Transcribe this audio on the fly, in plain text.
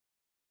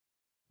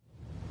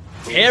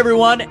Hey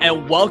everyone,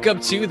 and welcome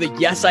to the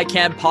Yes I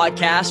Can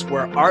podcast,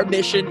 where our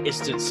mission is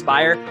to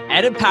inspire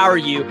and empower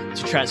you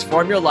to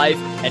transform your life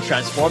and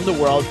transform the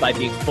world by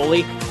being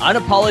fully,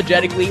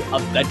 unapologetically,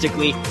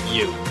 authentically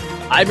you.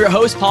 I'm your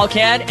host, Paul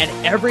Can, and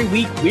every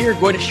week we are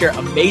going to share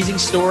amazing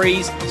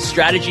stories,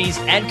 strategies,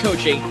 and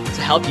coaching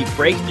to help you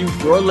break through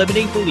your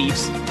limiting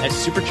beliefs and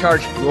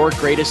supercharge your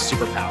greatest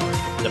superpower,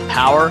 the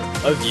power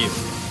of you.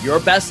 Your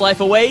best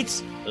life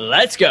awaits.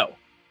 Let's go.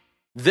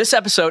 This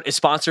episode is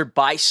sponsored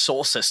by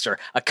Soul Sister,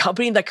 a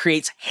company that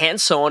creates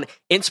hand-sewn,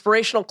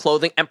 inspirational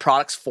clothing and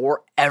products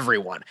for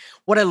everyone.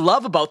 What I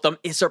love about them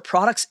is their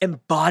products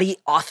embody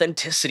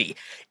authenticity.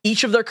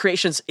 Each of their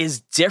creations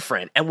is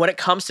different, and when it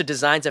comes to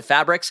designs and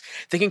fabrics,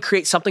 they can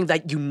create something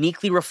that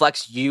uniquely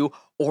reflects you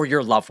or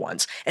your loved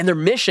ones. And their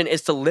mission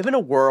is to live in a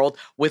world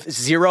with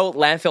zero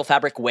landfill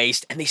fabric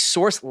waste, and they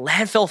source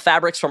landfill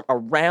fabrics from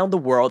around the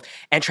world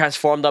and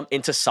transform them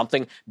into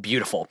something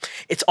beautiful.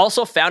 It's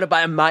also founded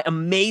by my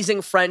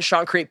amazing friend,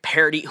 Shancrete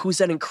Parody, who's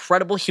an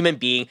incredible human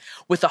being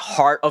with a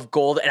heart of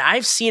gold. And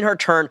I've seen her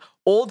turn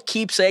old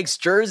keepsakes,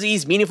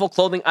 jerseys, meaningful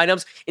clothing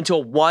items into a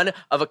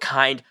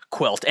one-of-a-kind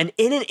quilt. And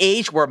in an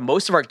age where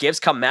most of our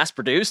gifts come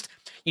mass-produced,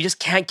 you just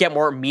can't get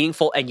more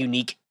meaningful and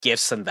unique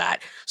gifts than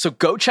that. So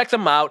go check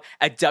them out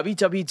at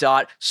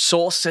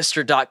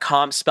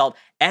www.soulsister.com, spelled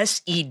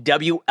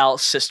SEWL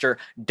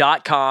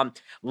sister.com.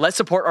 Let's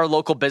support our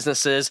local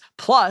businesses.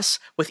 Plus,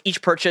 with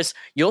each purchase,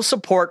 you'll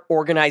support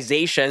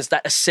organizations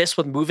that assist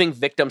with moving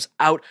victims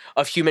out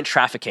of human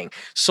trafficking.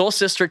 Soul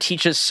Sister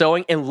teaches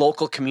sewing in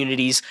local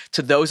communities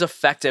to those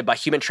affected by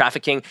human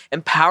trafficking,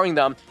 empowering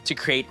them to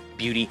create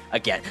beauty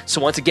again. So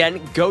once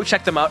again, go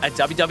check them out at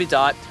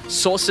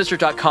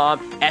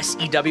www.soulsister.com,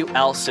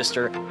 SEWL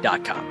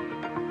sister.com.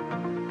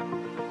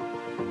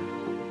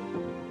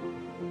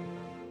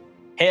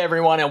 Hey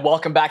everyone, and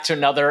welcome back to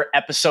another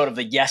episode of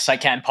the Yes I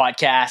Can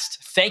podcast.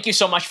 Thank you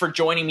so much for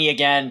joining me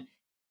again.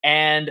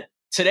 And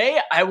today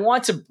I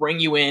want to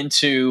bring you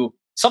into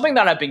something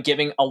that I've been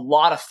giving a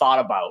lot of thought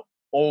about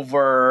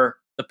over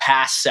the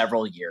past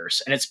several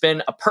years. And it's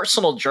been a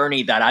personal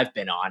journey that I've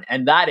been on,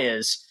 and that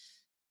is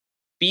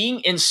being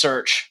in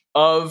search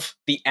of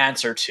the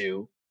answer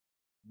to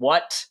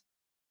what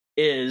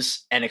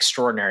is an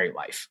extraordinary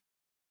life.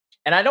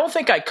 And I don't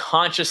think I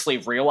consciously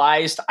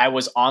realized I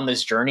was on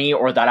this journey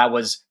or that I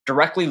was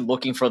directly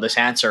looking for this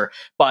answer.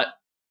 But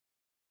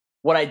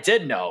what I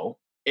did know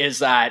is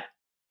that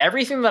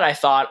everything that I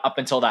thought up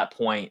until that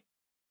point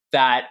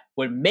that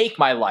would make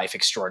my life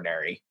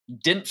extraordinary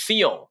didn't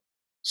feel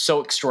so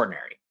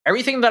extraordinary.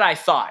 Everything that I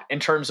thought in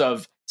terms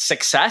of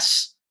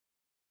success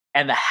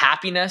and the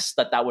happiness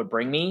that that would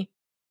bring me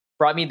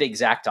brought me the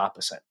exact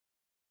opposite.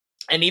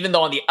 And even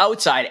though on the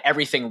outside,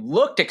 everything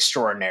looked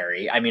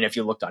extraordinary, I mean, if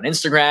you looked on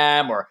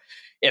Instagram or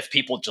if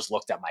people just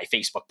looked at my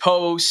Facebook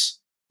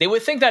posts, they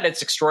would think that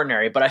it's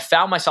extraordinary. But I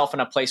found myself in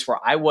a place where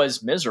I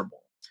was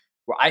miserable,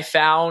 where I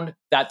found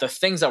that the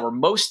things that were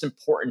most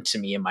important to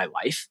me in my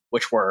life,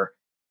 which were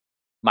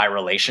my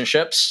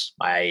relationships,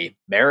 my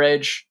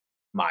marriage,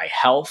 my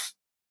health,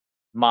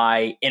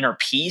 my inner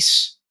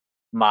peace,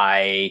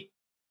 my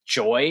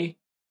joy,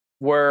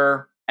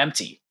 were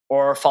empty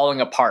or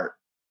falling apart,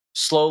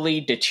 slowly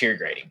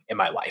deteriorating in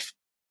my life.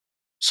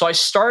 So I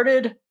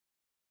started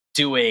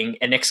doing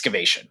an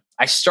excavation.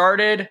 I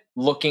started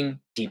looking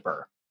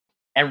deeper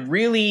and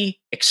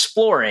really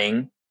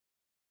exploring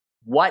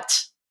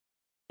what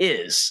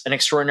is an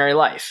extraordinary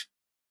life.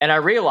 And I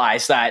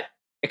realized that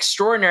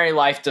extraordinary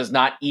life does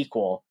not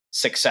equal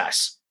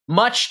success,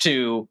 much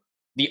to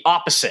the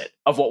opposite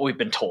of what we've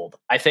been told.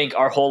 I think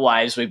our whole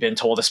lives we've been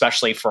told,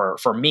 especially for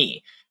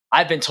me,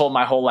 I've been told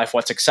my whole life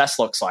what success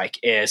looks like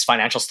is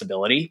financial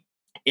stability,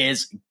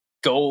 is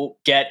go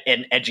get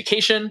an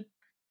education,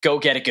 go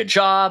get a good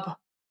job,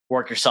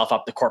 work yourself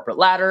up the corporate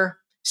ladder,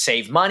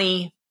 save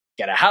money,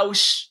 get a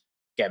house,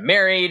 get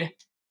married,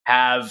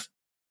 have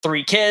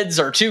 3 kids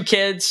or 2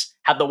 kids,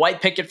 have the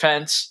white picket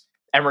fence,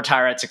 and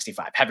retire at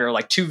 65. Have your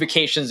 2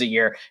 vacations a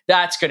year.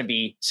 That's going to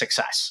be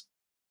success.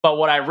 But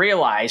what I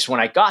realized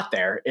when I got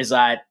there is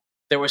that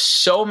there was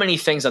so many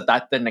things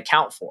that didn't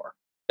account for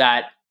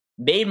that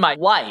made my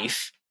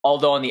life,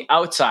 although on the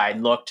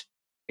outside looked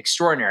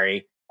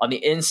extraordinary, on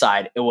the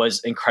inside, it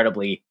was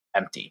incredibly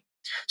empty.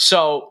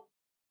 So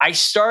I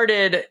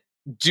started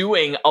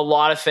doing a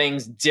lot of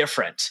things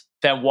different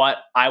than what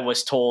I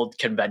was told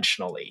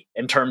conventionally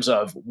in terms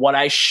of what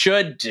I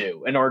should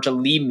do in order to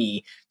lead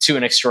me to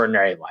an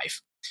extraordinary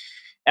life.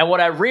 And what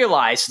I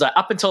realized is that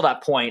up until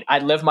that point, I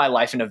lived my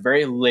life in a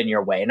very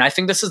linear way. And I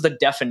think this is the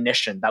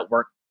definition that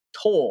we're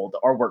told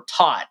or we're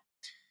taught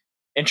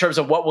in terms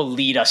of what will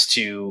lead us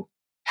to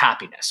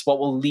happiness, what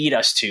will lead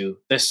us to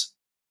this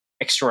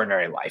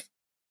extraordinary life,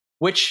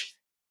 which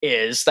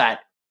is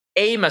that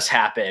A must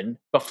happen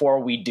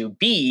before we do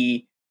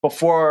B,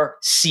 before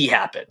C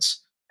happens,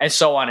 and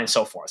so on and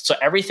so forth. So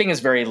everything is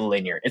very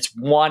linear. It's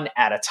one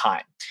at a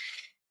time.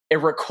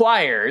 It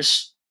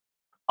requires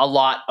a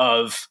lot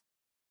of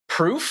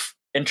proof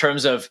in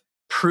terms of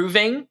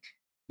proving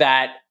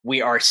that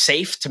we are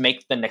safe to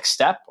make the next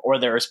step, or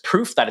there is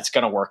proof that it's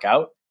going to work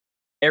out.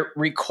 it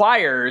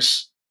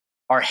requires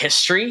our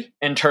history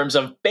in terms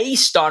of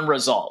based on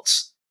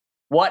results,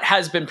 what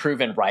has been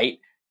proven right,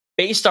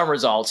 based on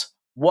results,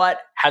 what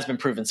has been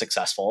proven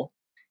successful.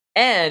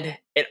 And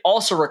it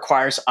also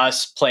requires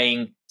us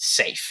playing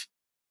safe.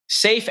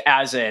 Safe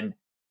as in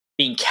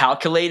being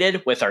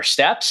calculated with our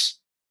steps,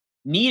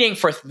 needing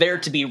for there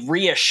to be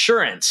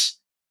reassurance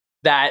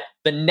that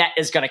the net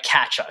is going to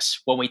catch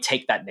us when we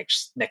take that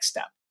next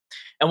step.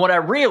 And what I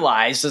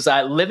realized is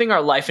that living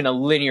our life in a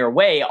linear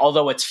way,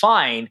 although it's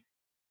fine,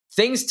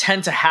 things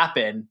tend to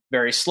happen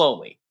very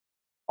slowly.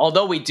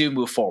 Although we do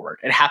move forward,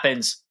 it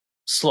happens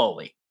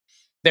slowly.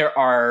 There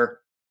are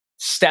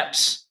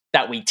steps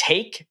that we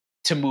take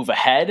to move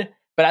ahead,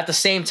 but at the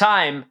same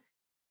time,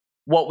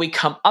 what we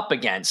come up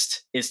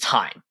against is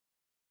time.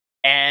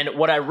 And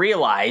what I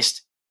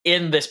realized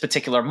in this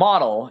particular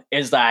model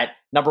is that,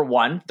 number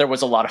one, there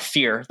was a lot of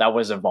fear that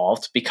was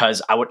involved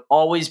because I would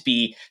always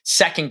be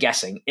second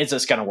guessing, is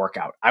this going to work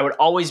out? I would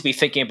always be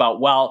thinking about,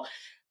 well,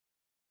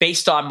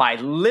 based on my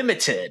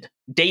limited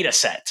data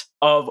set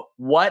of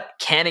what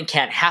can and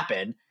can't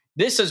happen,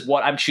 this is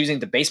what I'm choosing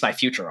to base my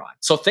future on.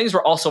 So things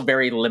were also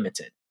very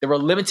limited. They were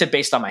limited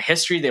based on my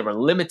history. They were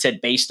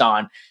limited based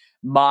on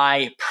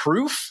my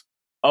proof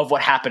of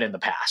what happened in the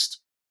past.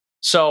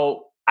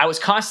 So I was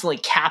constantly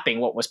capping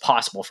what was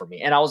possible for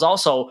me. And I was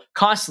also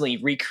constantly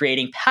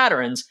recreating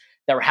patterns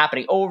that were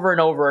happening over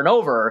and over and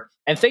over.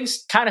 And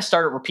things kind of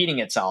started repeating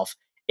itself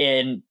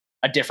in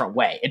a different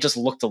way. It just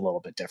looked a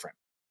little bit different.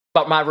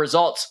 But my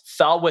results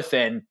fell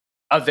within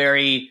a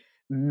very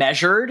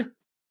measured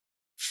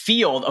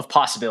field of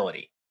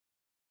possibility.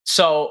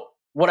 So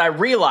what I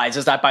realized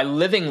is that by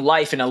living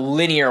life in a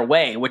linear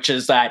way, which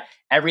is that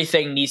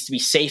everything needs to be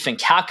safe and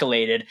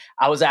calculated,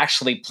 I was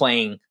actually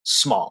playing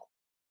small.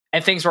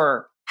 And things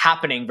were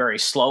happening very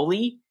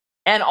slowly.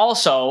 And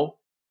also,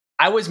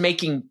 I was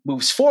making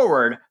moves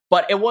forward,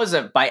 but it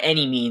wasn't by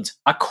any means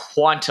a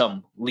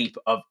quantum leap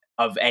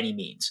of any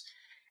means.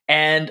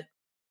 And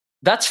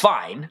that's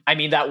fine. I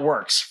mean, that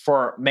works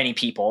for many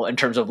people in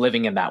terms of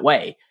living in that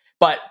way.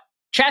 But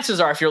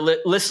chances are, if you're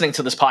listening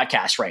to this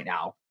podcast right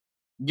now,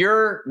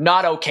 you're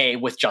not okay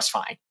with just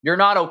fine. You're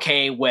not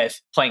okay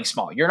with playing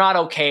small. You're not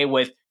okay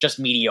with just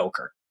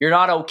mediocre. You're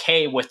not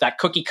okay with that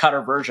cookie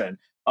cutter version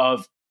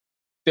of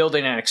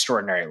building an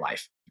extraordinary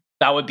life.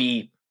 That would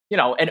be,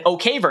 an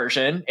okay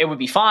version. It would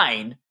be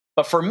fine.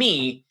 But for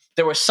me,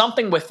 there was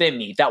something within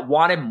me that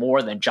wanted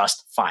more than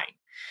just fine.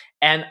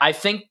 And I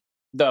think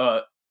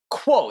the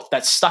quote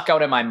that stuck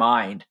out in my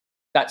mind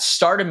that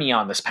started me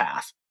on this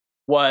path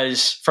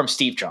was from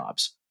Steve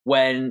Jobs.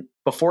 When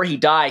before he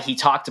died, he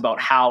talked about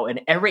how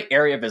in every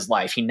area of his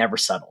life, he never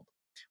settled.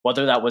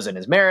 Whether that was in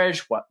his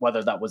marriage,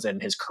 whether that was in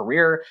his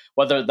career,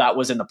 whether that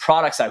was in the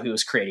products that he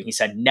was creating. He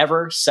said,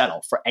 never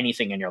settle for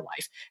anything in your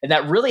life. And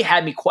that really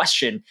had me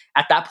question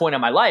at that point in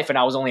my life. And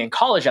I was only in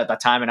college at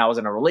that time. And I was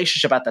in a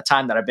relationship at the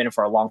time that I've been in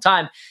for a long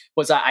time.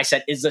 Was that I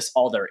said, is this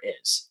all there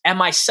is? Am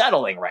I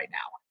settling right now?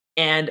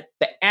 And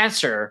the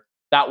answer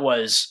that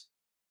was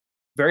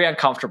very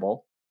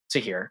uncomfortable to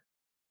hear,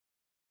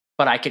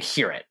 but I could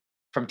hear it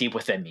from deep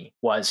within me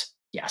was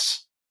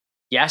yes.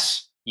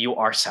 Yes, you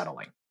are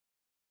settling.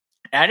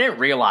 And I didn't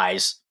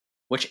realize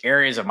which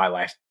areas of my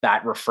life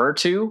that referred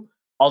to,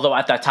 although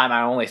at that time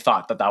I only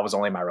thought that was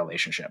only my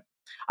relationship.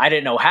 I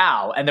didn't know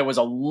how, and there was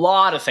a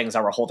lot of things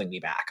that were holding me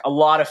back, a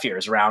lot of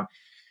fears around,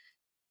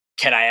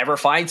 can I ever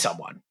find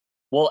someone?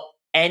 Will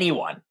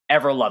anyone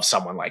ever love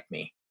someone like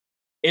me?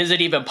 Is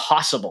it even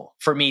possible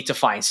for me to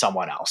find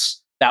someone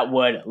else that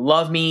would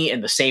love me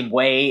in the same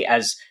way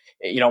as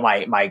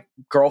my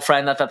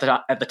girlfriend at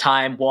the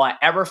time? Will I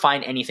ever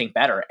find anything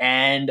better?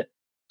 And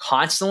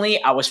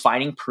constantly I was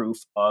finding proof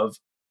of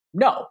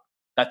no,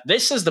 that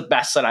this is the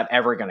best that I'm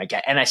ever going to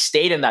get. And I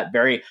stayed in that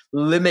very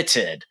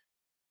limited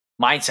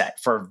mindset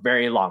for a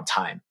very long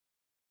time.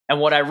 And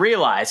what I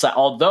realized that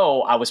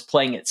although I was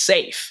playing it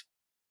safe,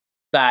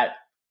 that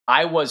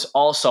I was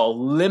also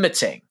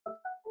limiting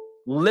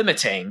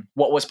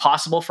what was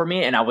possible for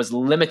me. And I was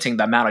limiting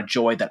the amount of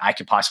joy that I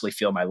could possibly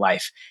feel in my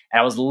life. And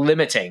I was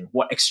limiting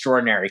what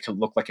extraordinary could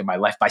look like in my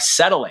life by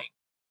settling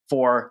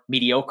for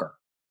mediocre,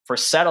 for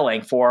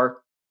settling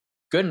for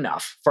good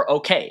enough, for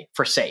okay,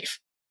 for safe.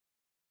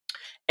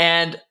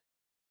 And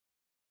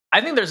I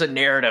think there's a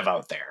narrative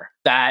out there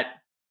that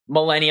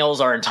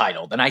millennials are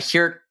entitled. And I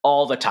hear it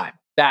all the time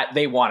that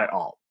they want it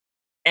all.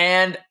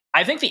 And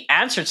I think the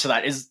answer to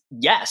that is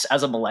yes,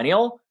 as a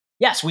millennial,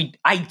 yes,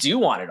 I do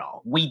want it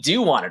all. We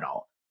do want it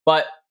all.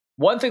 But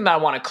one thing that I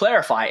want to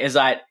clarify is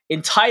that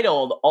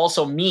entitled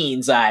also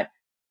means that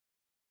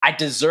I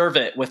deserve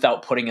it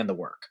without putting in the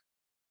work.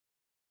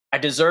 I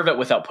deserve it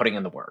without putting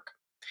in the work.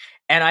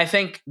 And I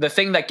think the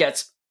thing that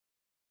gets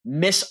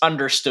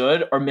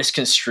misunderstood or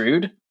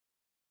misconstrued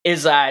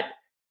is that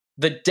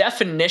the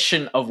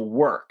definition of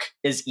work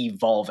is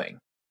evolving.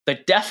 The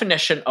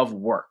definition of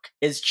work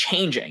is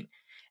changing.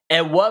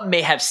 And what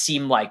may have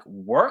seemed like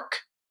work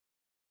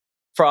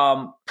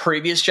from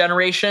previous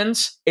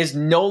generations is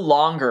no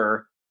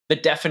longer the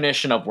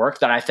definition of work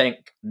that I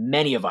think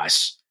many of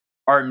us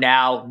are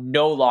now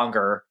no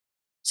longer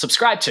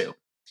subscribe to.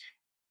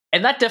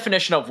 And that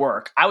definition of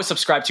work, I was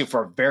subscribed to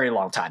for a very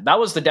long time. That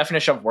was the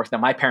definition of work that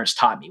my parents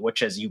taught me,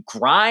 which is you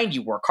grind,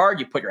 you work hard,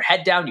 you put your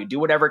head down, you do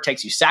whatever it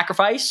takes, you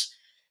sacrifice.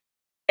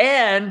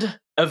 And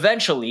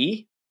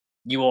eventually,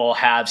 you will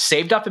have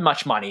saved up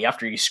much money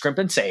after you scrimp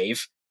and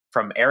save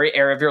from every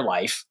area of your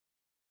life.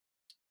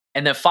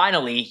 And then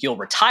finally, you'll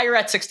retire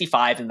at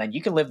 65, and then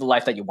you can live the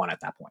life that you want at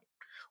that point.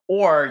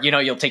 Or,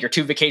 you'll take your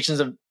 2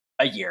 vacations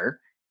a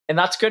year, and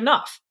that's good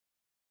enough.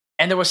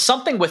 And there was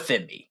something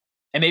within me,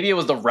 and maybe it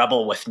was the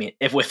rebel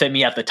within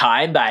me at the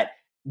time that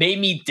made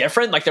me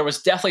different. Like there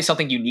was definitely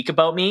something unique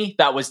about me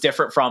that was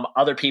different from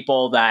other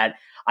people that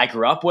I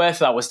grew up with.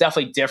 That was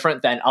definitely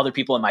different than other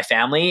people in my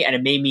family. And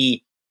it made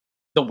me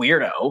the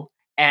weirdo,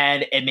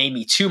 and it made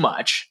me too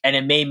much. And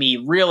it made me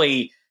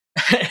really,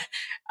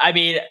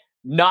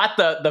 not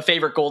the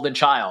favorite golden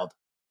child,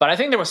 but I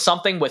think there was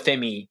something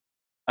within me,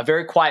 a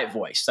very quiet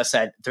voice that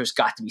said, there's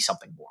got to be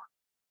something more.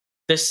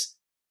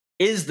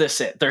 Is this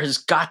it? There has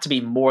got to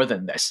be more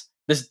than this.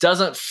 This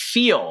doesn't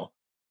feel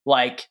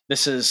like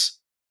this is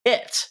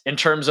it in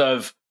terms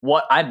of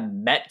what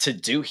I'm meant to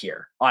do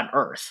here on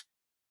earth.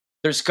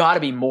 There's got to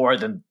be more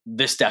than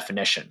this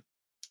definition.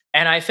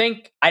 And I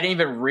think I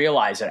didn't even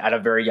realize it at a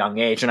very young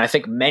age. And I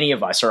think many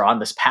of us are on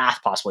this path,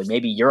 possibly,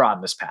 maybe you're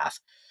on this path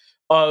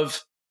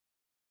of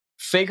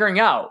figuring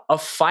out,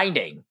 of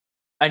finding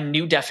a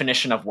new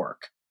definition of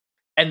work.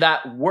 And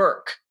that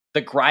work,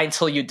 the grind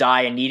till you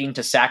die and needing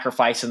to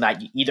sacrifice, and that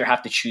you either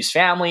have to choose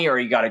family or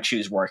you got to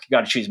choose work. You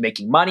got to choose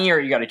making money or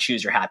you got to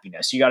choose your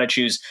happiness. You got to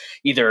choose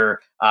either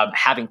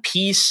having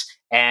peace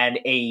and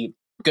a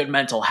good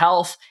mental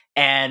health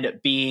and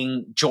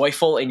being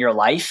joyful in your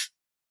life,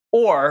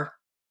 or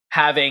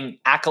having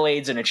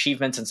accolades and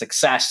achievements and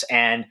success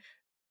and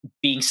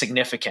being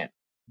significant,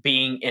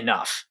 being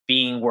enough,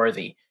 being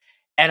worthy.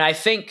 And I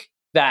think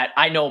that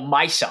I know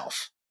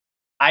myself,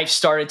 I've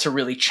started to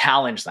really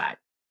challenge that,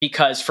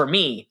 because for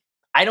me,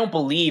 I don't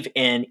believe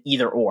in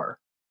either or.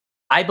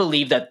 I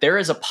believe that there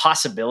is a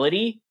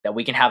possibility that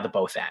we can have the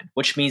both end,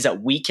 which means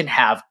that we can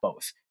have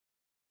both.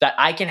 That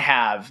I can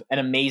have an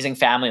amazing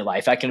family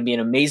life, I can be an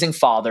amazing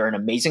father, an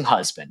amazing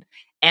husband,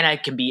 and I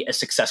can be a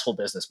successful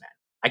businessman.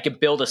 I can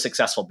build a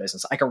successful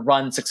business. I can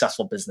run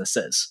successful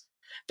businesses.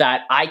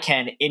 That I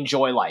can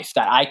enjoy life,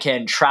 that I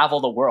can travel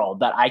the world,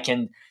 that I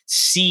can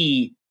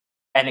see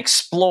and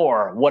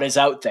explore what is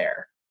out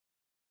there.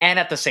 And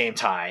at the same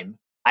time,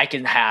 I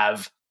can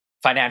have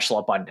financial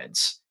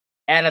abundance.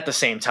 And at the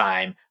same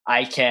time,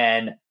 I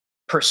can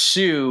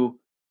pursue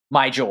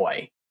my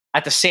joy.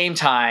 At the same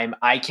time,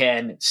 I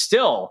can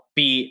still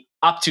be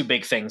up to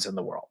big things in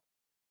the world.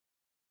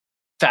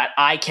 That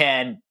I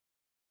can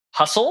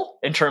hustle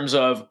in terms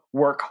of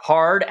work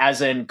hard,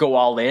 as in go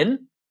all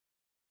in,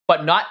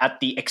 but not at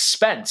the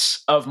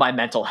expense of my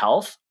mental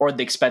health or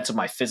the expense of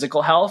my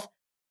physical health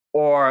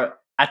or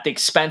at the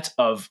expense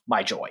of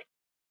my joy.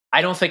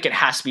 I don't think it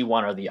has to be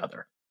one or the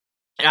other.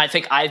 And I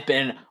think I've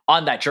been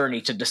on that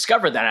journey to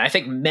discover that. And I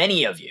think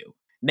many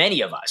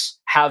of us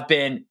have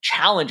been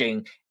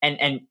challenging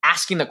and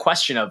asking the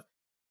question of,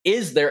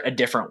 is there a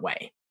different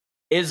way?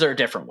 Is there a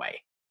different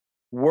way?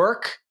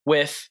 Work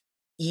with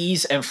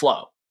ease and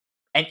flow.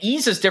 And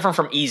ease is different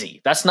from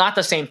easy. That's not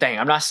the same thing.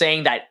 I'm not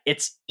saying that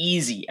it's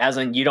easy, as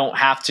in you don't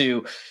have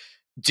to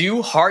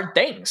do hard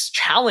things,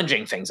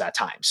 challenging things at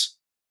times.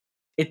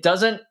 It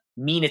doesn't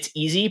mean it's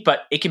easy,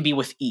 but it can be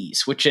with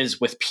ease, which is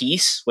with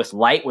peace, with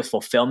light, with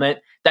fulfillment,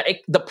 that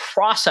the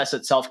process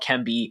itself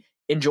can be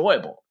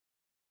enjoyable.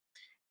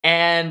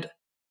 And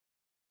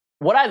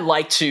what I'd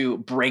like to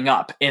bring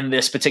up in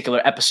this particular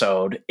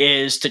episode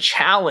is to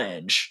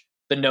challenge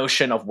the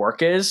notion of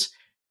work is,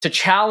 to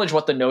challenge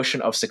what the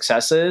notion of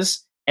success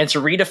is, and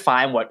to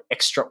redefine what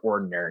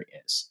extraordinary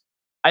is.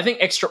 I think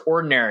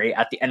extraordinary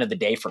at the end of the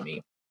day for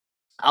me,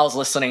 I was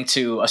listening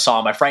to a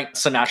song by Frank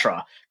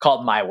Sinatra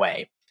called My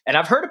Way. And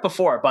I've heard it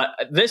before, but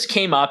this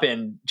came up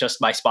in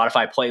just my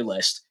Spotify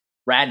playlist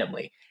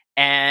randomly.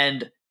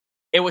 And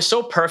it was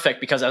so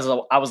perfect because as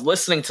I was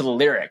listening to the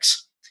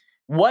lyrics,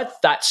 what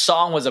that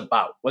song was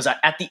about was that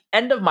at the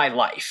end of my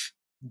life,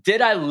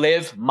 did I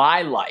live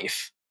my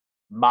life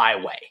my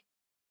way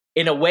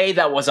in a way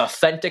that was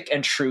authentic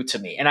and true to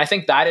me? And I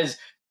think that is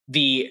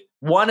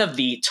one of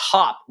the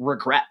top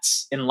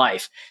regrets in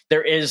life.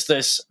 There is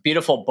this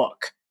beautiful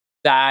book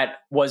that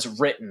was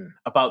written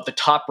about the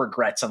top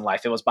regrets in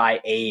life. It was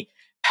by a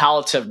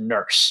palliative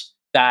nurse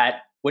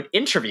that would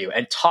interview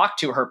and talk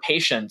to her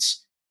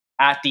patients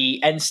at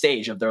the end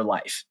stage of their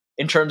life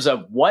in terms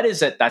of what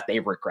is it that they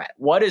regret?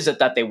 What is it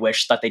that they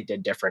wish that they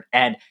did different?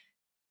 And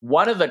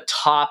one of the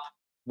top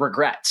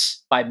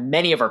regrets by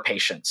many of our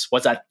patients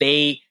was that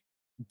they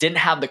didn't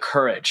have the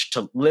courage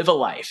to live a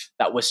life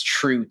that was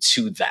true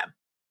to them.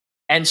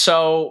 And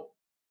so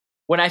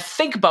when I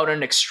think about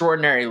an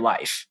extraordinary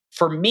life,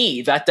 for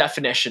me, that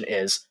definition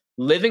is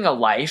living a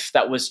life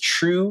that was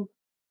true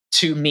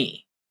to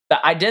me,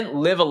 that I didn't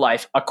live a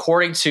life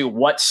according to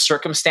what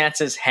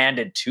circumstances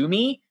handed to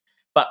me,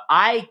 but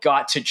I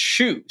got to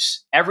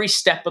choose every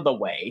step of the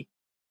way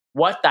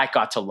what that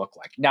got to look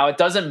like. Now, it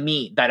doesn't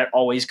mean that it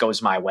always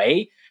goes my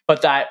way,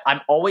 but that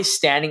I'm always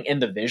standing in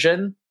the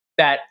vision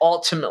that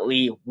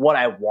ultimately what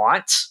I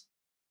want,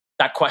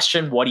 that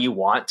question, what do you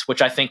want?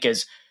 Which I think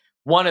is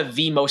one of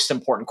the most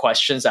important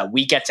questions that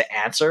we get to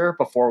answer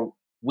before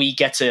we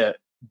get to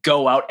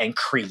go out and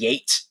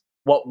create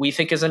what we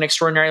think is an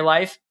extraordinary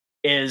life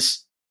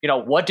is,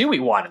 what do we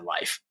want in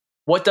life?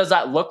 What does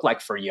that look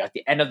like for you at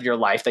the end of your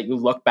life that you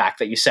look back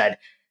that you said,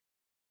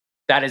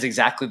 that is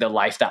exactly the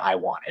life that I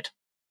wanted.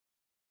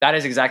 That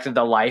is exactly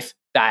the life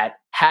that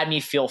had me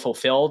feel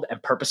fulfilled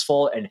and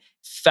purposeful and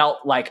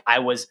felt like I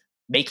was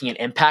making an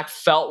impact,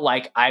 felt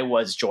like I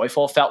was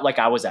joyful, felt like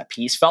I was at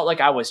peace, felt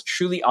like I was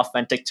truly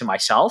authentic to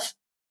myself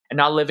and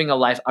not living a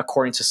life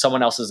according to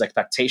someone else's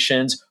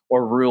expectations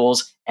or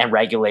rules and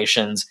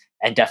regulations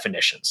and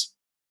definitions.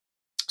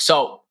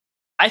 So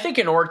I think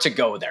in order to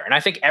go there, and I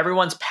think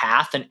everyone's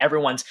path and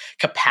everyone's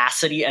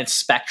capacity and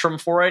spectrum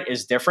for it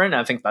is different.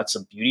 And I think that's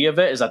the beauty of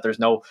it, is that there's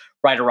no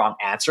right or wrong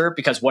answer,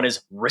 because what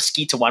is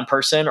risky to one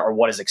person or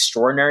what is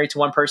extraordinary to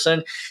one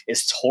person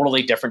is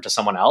totally different to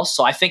someone else.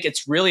 So I think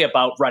it's really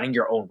about running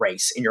your own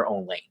race in your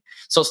own lane.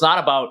 So it's not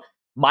about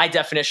my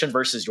definition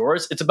versus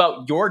yours. It's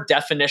about your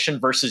definition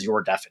versus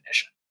your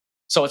definition.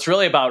 So it's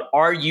really about,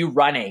 are you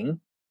running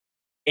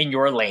in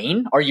your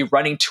lane? Are you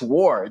running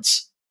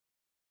towards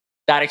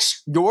that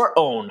your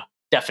own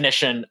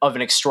definition of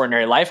an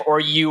extraordinary life? Or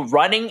are you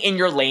running in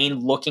your lane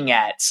looking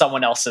at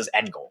someone else's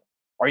end goal?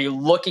 Are you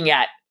looking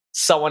at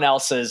someone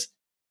else's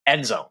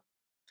end zone?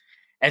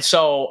 And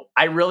so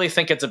I really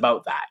think it's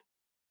about that.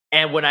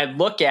 And when I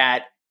look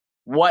at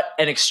what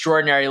an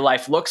extraordinary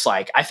life looks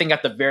like, I think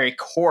at the very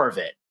core of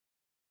it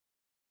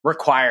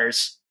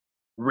requires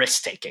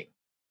risk-taking.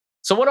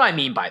 So what do I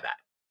mean by that?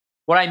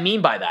 What I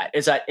mean by that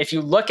is that if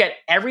you look at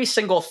every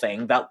single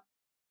thing that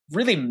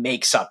really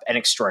makes up an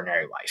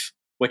extraordinary life,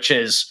 which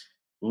is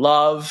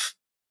love,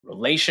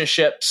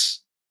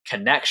 relationships,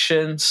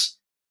 connections,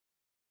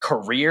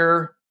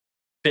 career,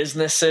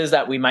 businesses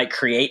that we might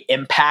create,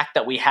 impact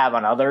that we have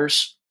on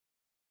others,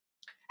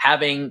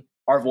 having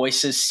our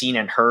voices seen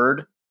and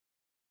heard,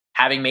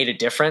 having made a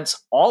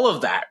difference, all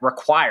of that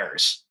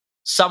requires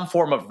some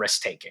form of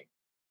risk-taking,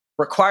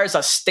 requires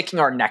us sticking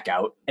our neck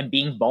out and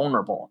being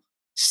vulnerable,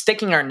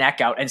 sticking our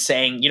neck out and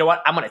saying, you know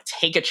what, I'm going to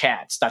take a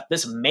chance that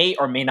this may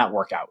or may not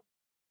work out.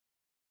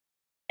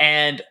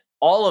 And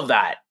all of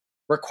that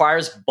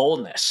requires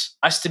boldness,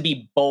 us to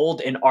be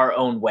bold in our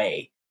own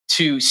way,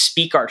 to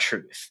speak our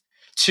truth,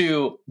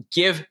 to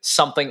give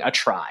something a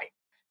try,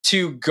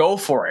 to go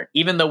for it,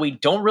 even though we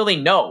don't really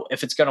know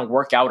if it's going to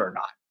work out or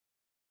not.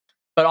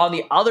 But on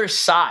the other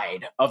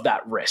side of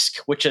that risk,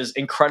 which is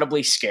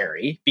incredibly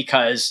scary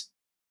because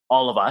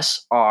all of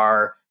us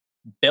are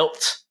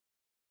built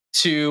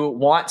to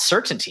want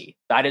certainty.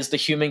 That is the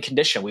human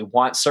condition. We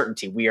want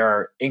certainty. We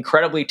are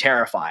incredibly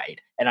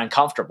terrified and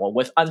uncomfortable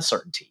with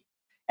uncertainty.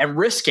 And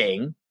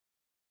risking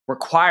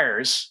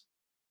requires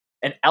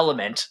an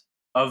element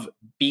of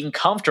being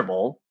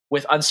comfortable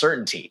with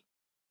uncertainty.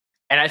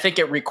 And I think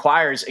it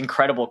requires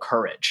incredible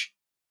courage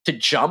to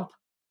jump,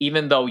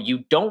 even though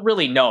you don't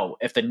really know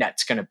if the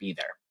net's going to be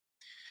there.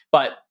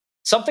 But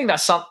something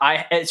that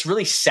it's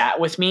really sat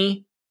with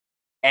me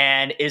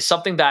and is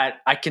something that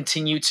I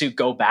continue to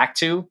go back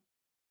to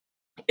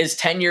is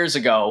 10 years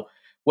ago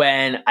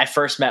when I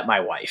first met my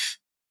wife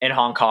in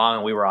Hong Kong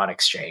and we were on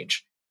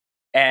exchange.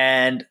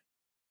 And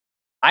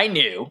I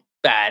knew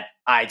that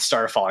I'd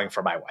started falling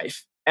for my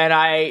wife. And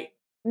I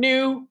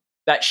knew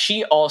that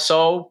she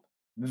also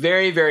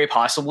very, very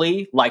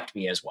possibly liked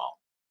me as well.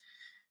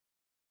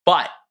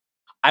 But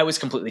I was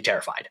completely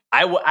terrified.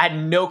 I had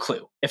no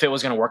clue if it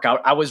was going to work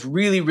out. I was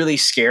really, really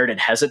scared and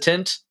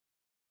hesitant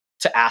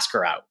to ask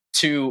her out,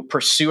 to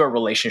pursue a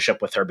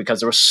relationship with her,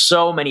 because there were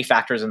so many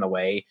factors in the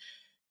way,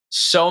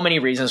 so many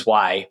reasons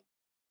why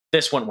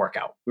this wouldn't work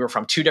out. We were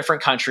from two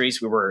different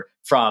countries. We were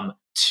from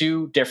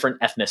two different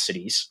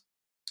ethnicities.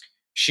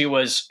 She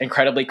was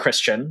incredibly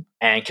Christian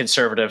and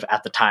conservative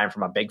at the time,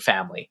 from a big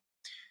family.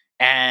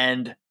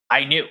 And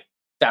I knew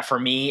that for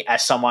me,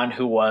 as someone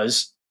who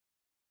was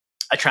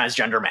a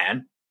transgender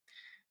man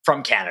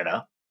from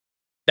Canada,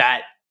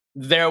 that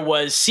there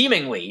was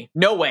seemingly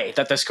no way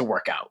that this could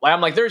work out. Like,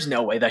 I'm like, there's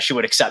no way that she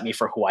would accept me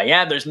for who I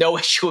am. There's no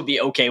way she would be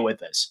okay with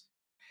this.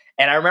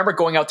 And I remember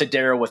going out to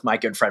dinner with my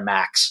good friend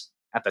Max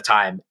at the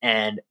time,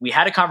 and we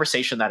had a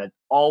conversation that had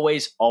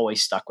always,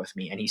 always stuck with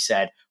me. And he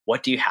said,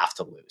 what do you have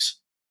to lose?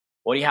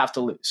 What do you have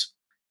to lose?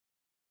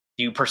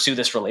 Do you pursue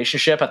this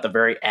relationship? At the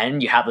very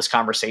end, you have this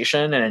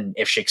conversation, and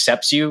if she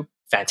accepts you,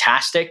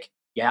 fantastic.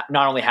 Yeah,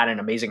 not only had an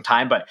amazing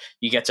time, but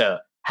you get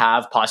to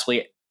have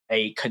possibly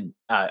a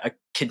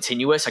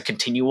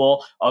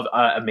continual of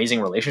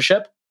amazing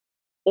relationship.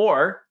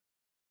 Or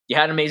you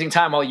had an amazing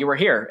time while you were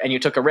here and you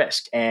took a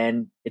risk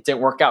and it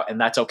didn't work out, and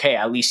that's okay.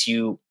 At least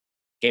you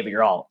gave it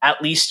your all.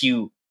 At least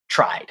you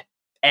tried,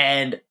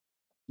 and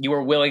you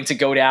were willing to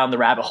go down the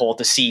rabbit hole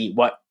to see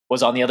what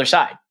was on the other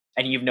side,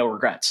 and you have no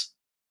regrets.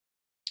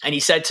 And he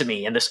said to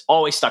me, and this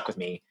always stuck with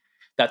me,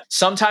 that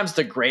sometimes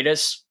the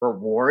greatest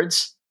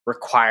rewards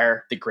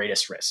require the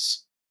greatest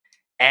risks.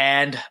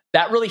 And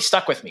that really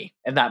stuck with me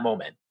in that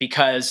moment,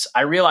 because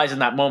I realized in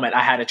that moment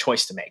I had a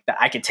choice to make, that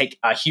I could take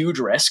a huge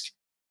risk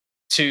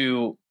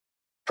to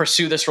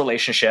pursue this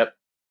relationship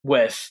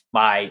with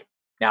my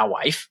now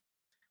wife,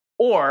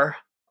 or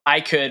I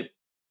could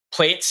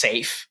play it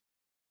safe.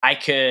 I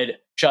could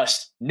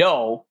just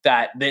know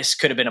that this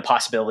could have been a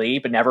possibility,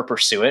 but never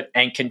pursue it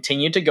and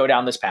continue to go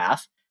down this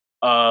path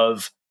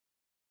of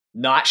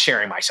not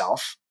sharing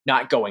myself,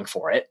 not going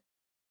for it,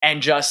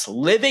 and just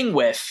living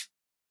with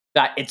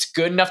that it's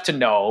good enough to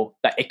know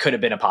that it could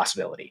have been a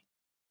possibility.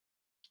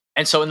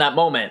 And so in that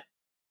moment,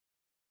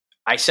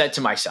 I said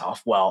to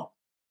myself, well,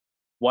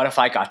 what if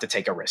I got to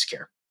take a risk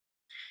here?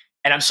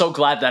 And I'm so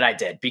glad that I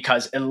did,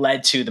 because it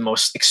led to the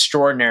most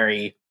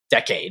extraordinary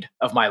decade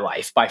of my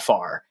life by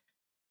far,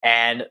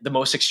 and the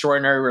most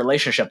extraordinary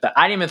relationship that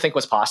I didn't even think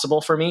was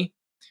possible for me,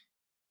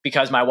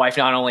 because my wife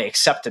not only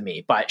accepted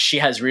me, but she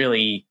has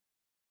really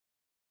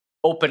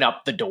opened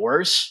up the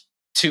doors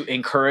to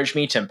encourage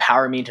me, to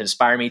empower me, to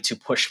inspire me, to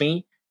push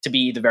me to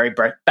be the very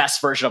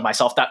best version of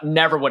myself. That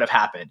never would have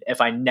happened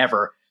if I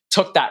never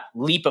took that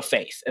leap of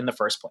faith in the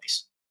first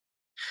place.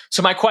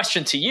 So my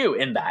question to you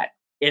in that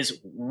is,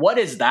 what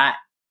is that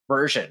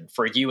version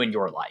for you in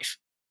your life?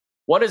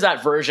 What is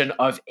that version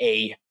of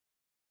a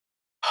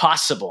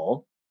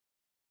possible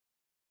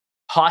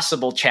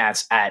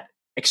chance at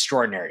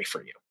extraordinary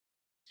for you?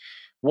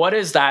 What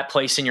is that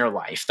place in your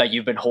life that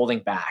you've been holding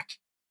back,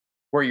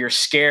 where you're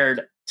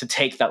scared to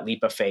take that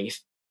leap of faith,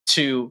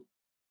 to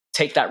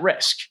take that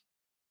risk?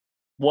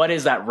 What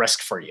is that risk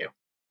for you?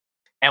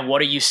 And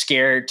what are you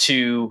scared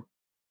to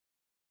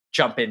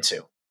jump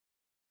into?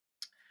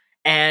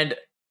 And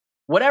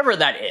whatever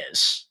that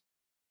is,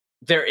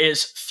 there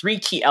is 3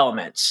 key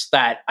elements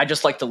that I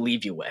just like to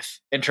leave you with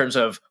in terms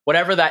of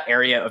whatever that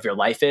area of your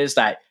life is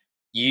that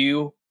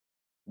you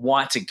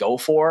want to go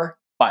for,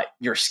 but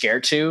you're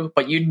scared to,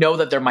 but you know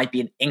that there might be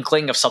an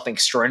inkling of something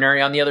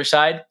extraordinary on the other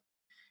side.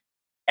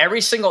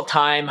 Every single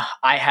time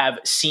I have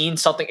seen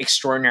something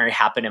extraordinary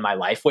happen in my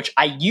life, which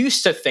I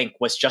used to think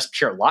was just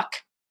pure luck,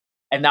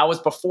 and that was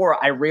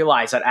before I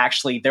realized that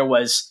actually there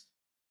was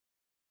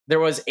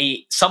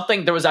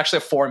actually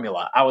a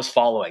formula I was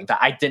following that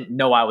I didn't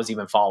know I was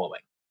even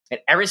following. And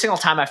every single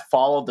time I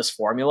followed this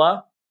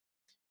formula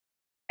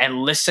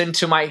and listened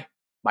to my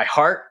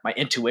heart, my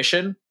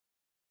intuition,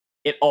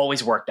 it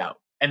always worked out.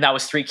 And that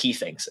was 3 key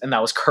things. And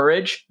that was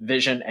courage,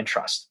 vision, and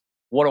trust.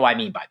 What do I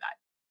mean by that?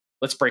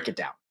 Let's break it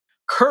down.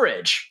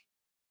 Courage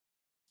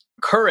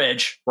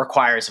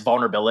requires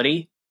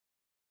vulnerability.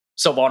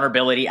 So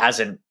vulnerability as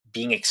in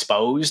being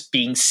exposed,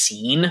 being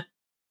seen,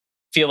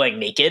 feeling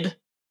naked,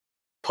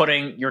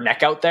 putting your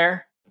neck out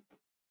there,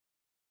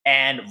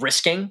 and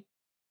risking.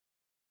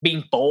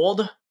 Being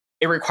bold,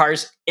 it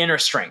requires inner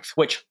strength,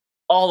 which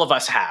all of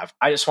us have.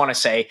 I just want to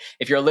say,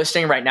 if you're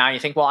listening right now and you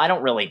think, well, I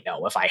don't really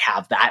know if I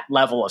have that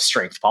level of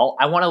strength, Paul,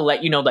 I want to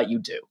let you know that you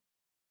do.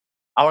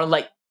 I want to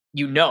let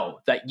you know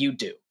that you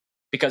do.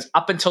 Because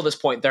up until this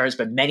point, there has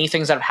been many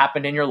things that have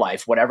happened in your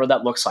life, whatever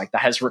that looks like,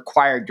 that has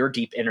required your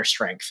deep inner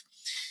strength.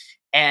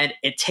 And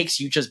it takes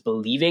you just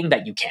believing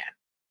that you can.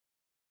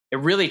 It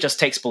really just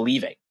takes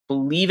believing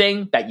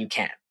that you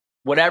can.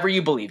 Whatever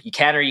you believe, you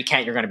can or you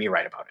can't, you're going to be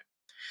right about it.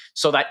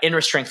 So that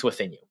inner strength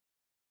within you.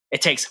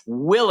 It takes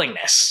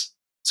willingness.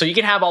 So you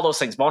can have all those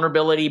things,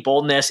 vulnerability,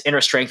 boldness,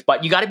 inner strength,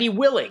 but you got to be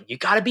willing. You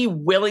got to be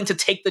willing to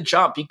take the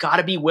jump. You got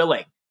to be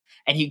willing.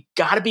 And you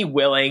got to be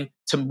willing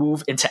to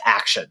move into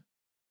action.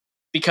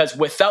 Because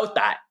without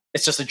that,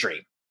 it's just a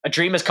dream. A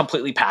dream is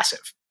completely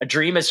passive. A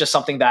dream is just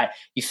something that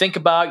you think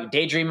about, you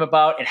daydream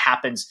about, it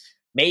happens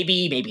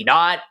maybe, maybe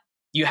not.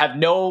 You have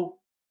no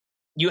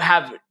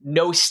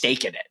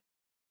stake in it.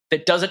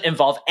 That doesn't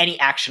involve any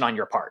action on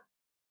your part.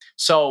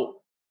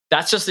 So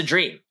that's just a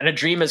dream. And a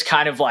dream is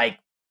kind of like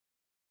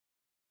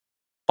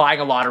buying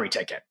a lottery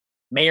ticket.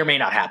 May or may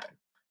not happen.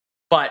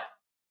 But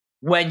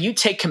when you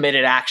take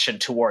committed action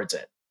towards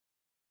it,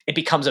 it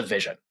becomes a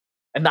vision.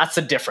 And that's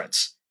the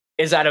difference.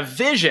 Is that a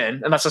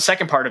vision, and that's the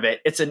second part of it,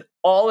 it's an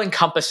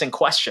all-encompassing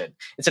question.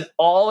 It's an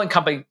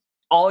all-encompassing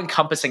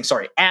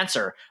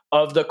answer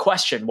of the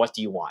question, what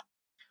do you want?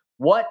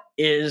 What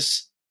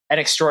is an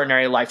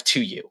extraordinary life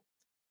to you?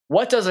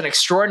 What does an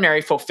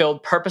extraordinary,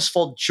 fulfilled,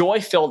 purposeful,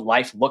 joy-filled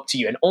life look to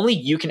you? And only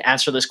you can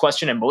answer this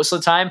question. And most of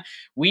the time,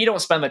 we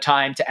don't spend the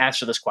time to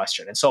answer this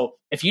question. And so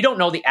if you don't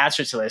know the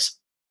answer to this,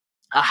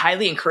 I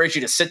highly encourage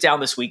you to sit down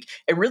this week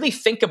and really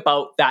think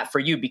about that for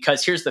you.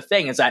 Because here's the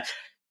thing, is that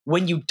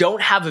when you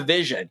don't have a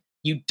vision,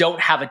 you don't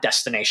have a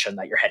destination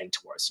that you're heading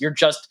towards. You're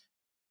just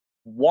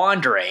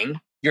wandering.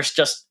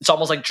 It's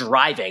almost like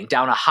driving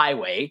down a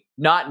highway,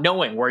 not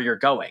knowing where you're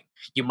going.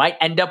 You might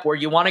end up where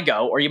you want to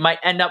go, or you might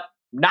end up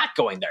not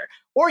going there,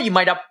 or you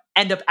might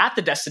end up at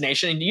the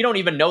destination and you don't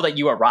even know that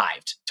you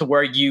arrived to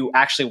where you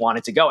actually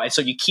wanted to go. And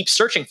so you keep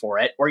searching for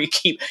it, or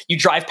you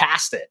drive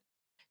past it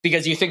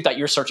because you think that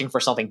you're searching for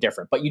something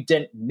different, but you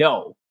didn't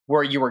know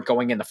where you were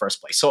going in the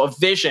first place. So a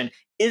vision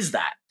is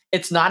that.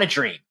 It's not a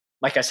dream.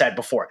 Like I said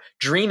before,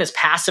 dream is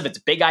passive. It's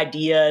big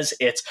ideas,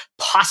 it's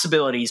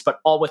possibilities, but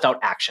all without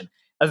action.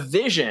 A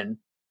vision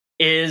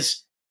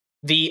is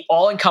the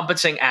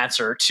all-encompassing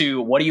answer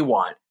to what do you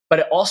want, but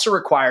it also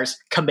requires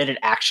committed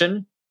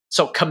action.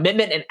 So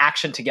commitment and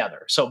action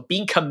together. So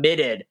being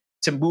committed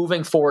to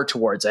moving forward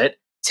towards it,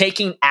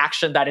 taking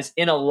action that is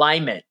in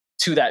alignment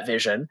to that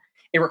vision.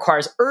 It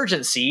requires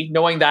urgency,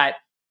 knowing that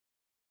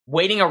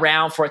waiting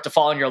around for it to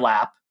fall in your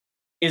lap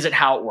isn't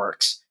how it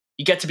works.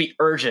 You get to be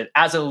urgent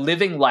as a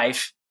living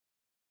life,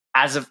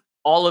 as of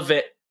all of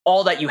it,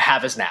 all that you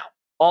have is now.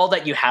 All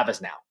that you have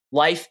is now.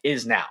 Life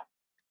is now.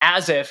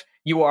 As if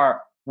you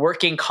are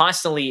working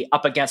constantly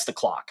up against the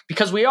clock,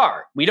 because we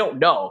are. We don't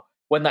know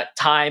when that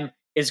time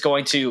is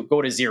going to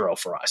go to zero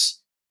for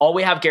us. All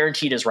we have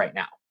guaranteed is right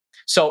now.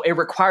 So it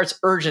requires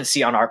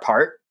urgency on our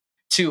part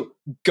to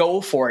go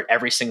for it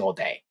every single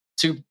day,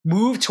 to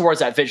move towards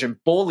that vision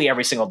boldly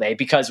every single day,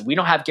 because we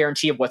don't have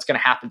guarantee of what's going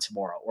to happen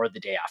tomorrow or the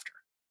day after.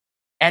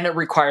 And it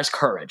requires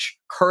courage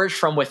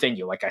from within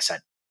you, like I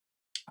said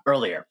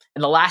earlier.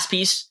 And the last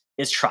piece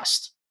is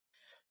trust.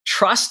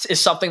 Trust is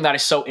something that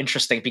is so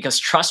interesting because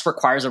trust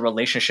requires a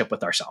relationship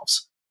with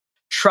ourselves.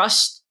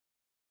 Trust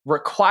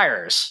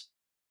requires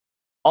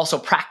also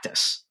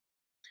practice,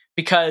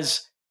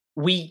 because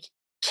we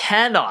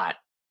cannot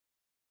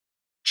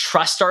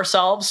trust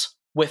ourselves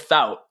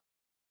without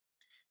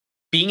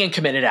being in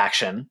committed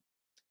action,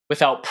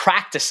 without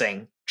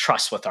practicing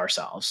trust with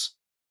ourselves,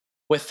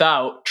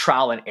 without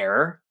trial and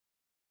error,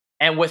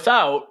 and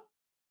without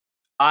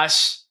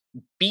us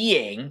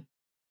being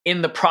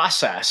in the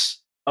process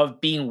of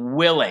being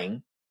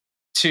willing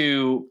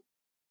to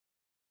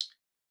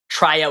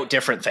try out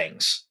different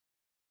things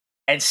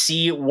and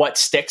see what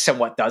sticks and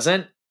what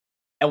doesn't.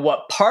 And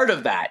what part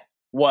of that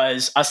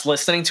was us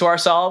listening to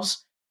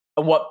ourselves,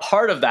 and what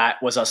part of that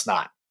was us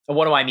not. And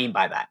what do I mean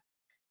by that?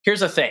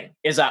 Here's the thing,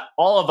 is that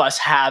all of us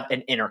have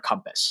an inner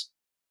compass.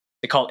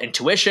 They call it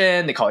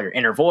intuition, they call it your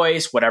inner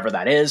voice, whatever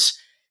that is.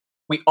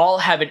 We all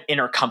have an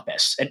inner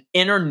compass, an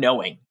inner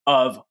knowing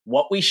of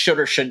what we should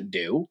or shouldn't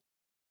do,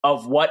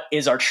 of what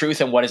is our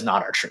truth and what is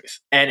not our truth.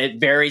 And it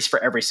varies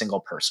for every single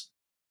person.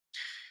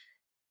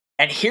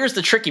 And here's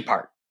the tricky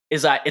part,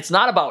 is that it's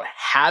not about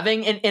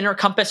having an inner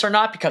compass or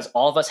not, because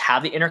all of us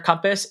have the inner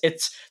compass.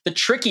 It's the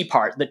tricky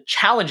part, the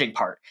challenging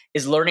part,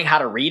 is learning how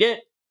to read it,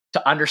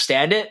 to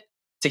understand it,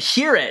 to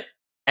hear it,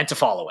 and to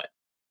follow it.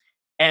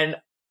 And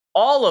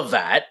all of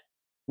that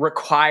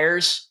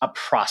requires a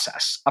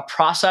process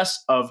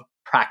of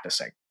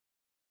practicing.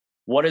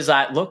 What does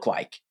that look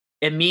like?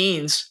 It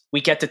means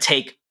we get to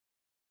take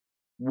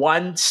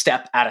one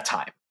step at a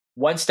time,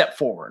 one step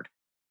forward.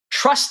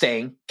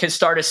 Trusting can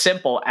start as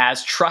simple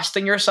as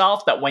trusting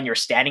yourself that when you're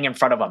standing in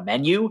front of a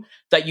menu,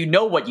 that you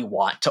know what you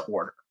want to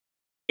order.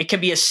 It can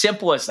be as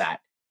simple as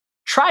that.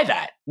 Try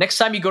that. Next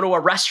time you go to a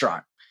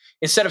restaurant,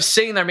 instead of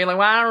sitting there and being like,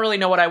 well, I don't really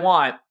know what I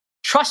want,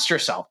 trust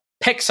yourself.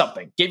 Pick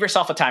something. Give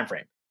yourself a time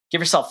frame.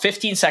 Give yourself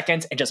 15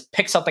 seconds and just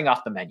pick something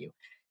off the menu.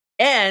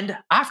 And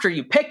after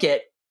you pick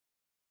it,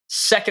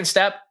 second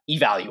step,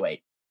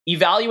 evaluate.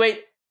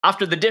 Evaluate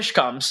after the dish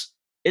comes.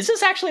 Is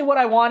this actually what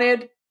I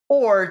wanted?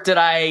 Or did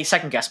I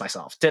second guess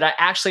myself? Did I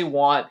actually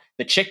want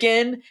the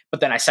chicken, but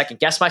then I second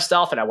guessed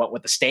myself and I went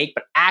with the steak,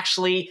 but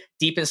actually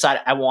deep inside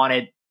I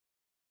wanted,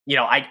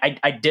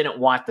 I didn't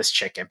want this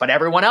chicken, but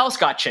everyone else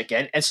got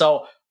chicken. And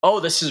so,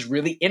 this is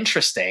really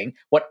interesting.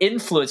 What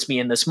influenced me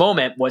in this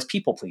moment was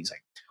people pleasing.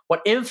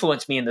 What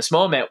influenced me in this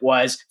moment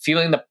was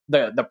feeling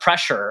the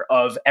pressure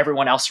of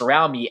everyone else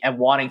around me and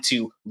wanting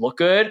to look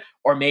good,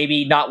 or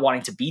maybe not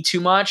wanting to be too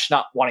much,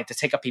 not wanting to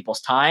take up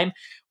people's time,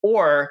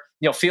 or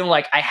feeling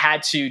like I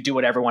had to do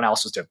what everyone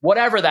else was doing.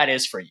 Whatever that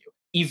is for you,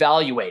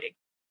 evaluating.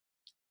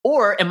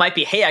 Or it might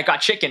be, hey, I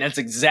got chicken. It's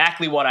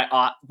exactly what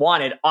I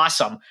wanted.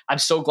 Awesome. I'm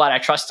so glad I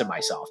trusted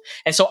myself.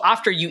 And so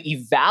after you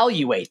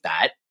evaluate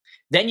that,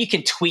 then you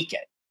can tweak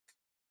it.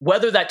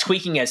 Whether that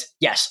tweaking is,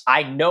 yes,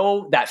 I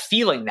know that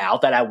feeling now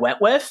that I went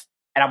with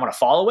and I'm going to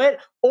follow it,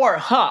 or,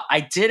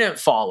 I didn't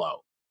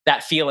follow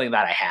that feeling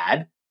that I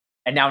had.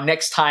 And now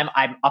next time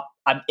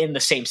I'm in the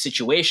same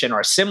situation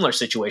or a similar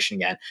situation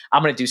again,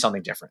 I'm going to do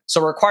something different.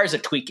 So it requires a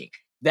tweaking.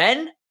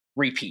 Then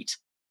repeat.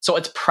 So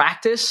it's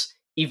practice,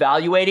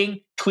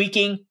 evaluating,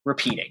 tweaking,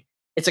 repeating.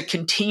 It's a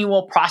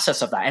continual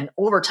process of that. And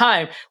over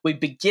time, we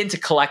begin to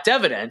collect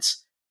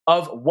evidence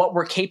of what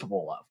we're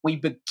capable of. We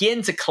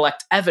begin to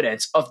collect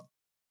evidence of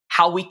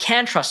how we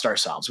can trust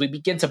ourselves. We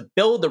begin to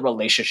build the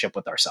relationship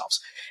with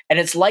ourselves. And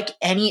it's like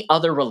any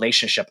other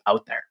relationship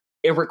out there.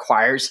 It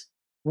requires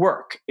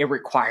work. It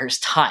requires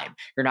time.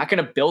 You're not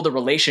going to build a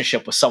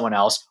relationship with someone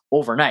else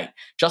overnight,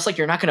 just like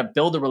you're not going to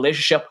build a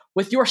relationship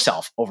with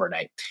yourself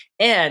overnight.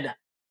 And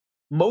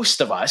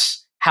most of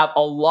us have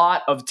a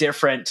lot of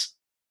different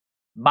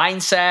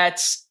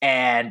mindsets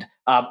and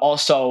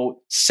also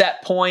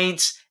set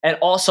points and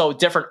also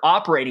different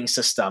operating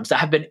systems that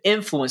have been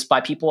influenced by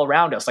people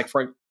around us. Like,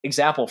 for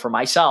example, for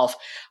myself,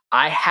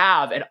 I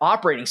have an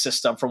operating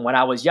system from when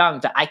I was young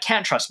that I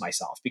can't trust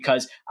myself,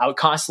 because I would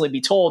constantly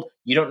be told,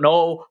 you don't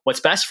know what's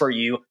best for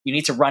you. You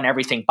need to run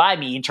everything by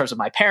me, in terms of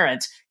my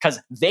parents, because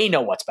they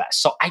know what's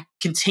best. So I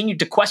continued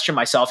to question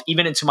myself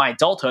even into my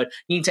adulthood,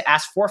 needing to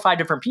ask 4 or 5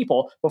 different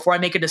people before I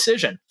make a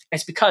decision. And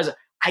it's because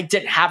I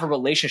didn't have a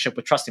relationship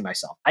with trusting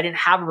myself. I didn't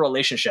have a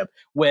relationship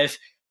with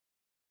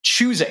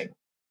choosing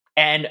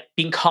and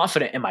being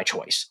confident in my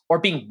choice, or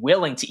being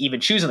willing to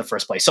even choose in the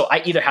first place. So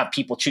I either have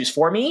people choose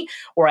for me,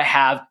 or I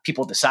have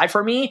people decide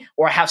for me,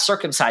 or I have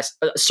circumstances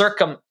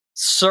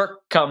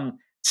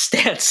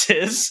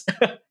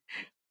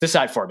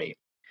decide for me.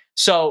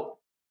 So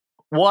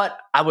what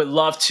I would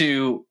love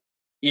to,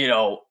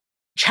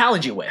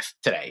 challenge you with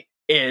today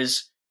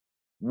is,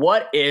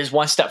 what is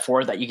one step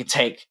forward that you can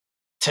take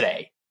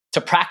today to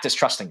practice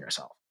trusting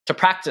yourself, to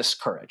practice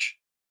courage?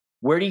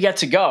 Where do you get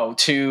to go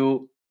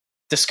to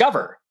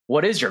discover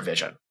what is your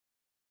vision?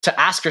 To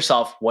ask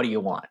yourself, what do you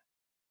want?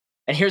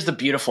 And here's the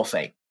beautiful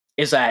thing,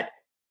 is that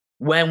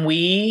when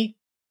we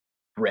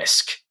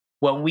risk,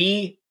 when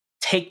we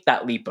take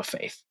that leap of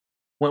faith,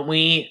 when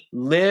we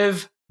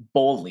live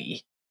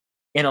boldly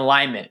in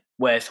alignment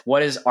with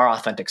what is our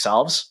authentic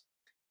selves,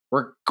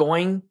 we're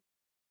going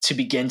to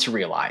begin to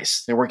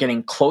realize that we're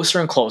getting closer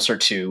and closer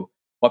to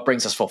what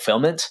brings us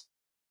fulfillment,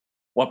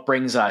 what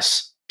brings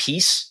us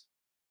peace,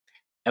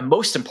 and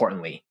most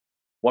importantly,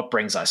 what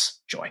brings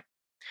us joy.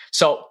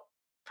 So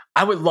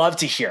I would love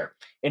to hear,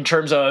 in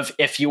terms of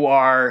if you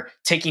are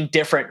taking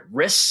different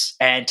risks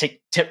and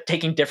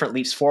taking different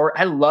leaps forward.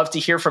 I'd love to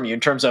hear from you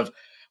in terms of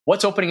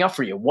what's opening up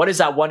for you. What is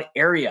that one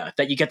area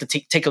that you get to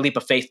take a leap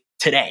of faith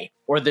today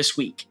or this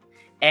week?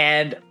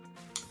 And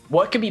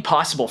what can be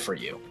possible for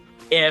you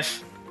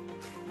if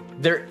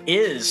there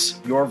is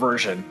your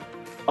version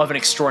of an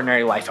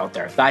extraordinary life out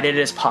there, that it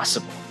is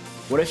possible?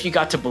 What if you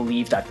got to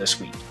believe that this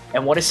week?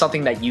 And what is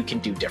something that you can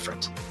do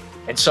different?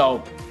 And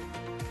so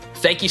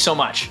thank you so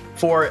much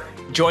for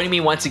joining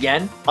me once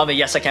again on the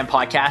Yes I Can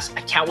podcast.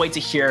 I can't wait to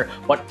hear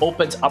what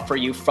opens up for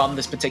you from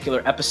this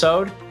particular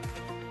episode.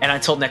 And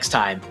until next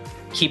time,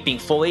 keep being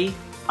fully,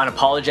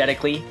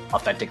 unapologetically,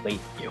 authentically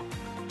you.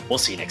 We'll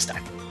see you next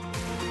time.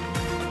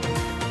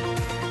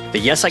 The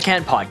Yes I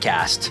Can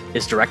podcast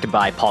is directed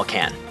by Paul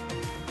Can.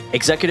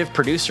 Executive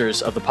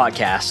producers of the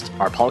podcast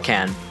are Paul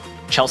Can,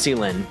 Chelsea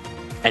Lynn,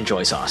 and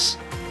Joy Sauce.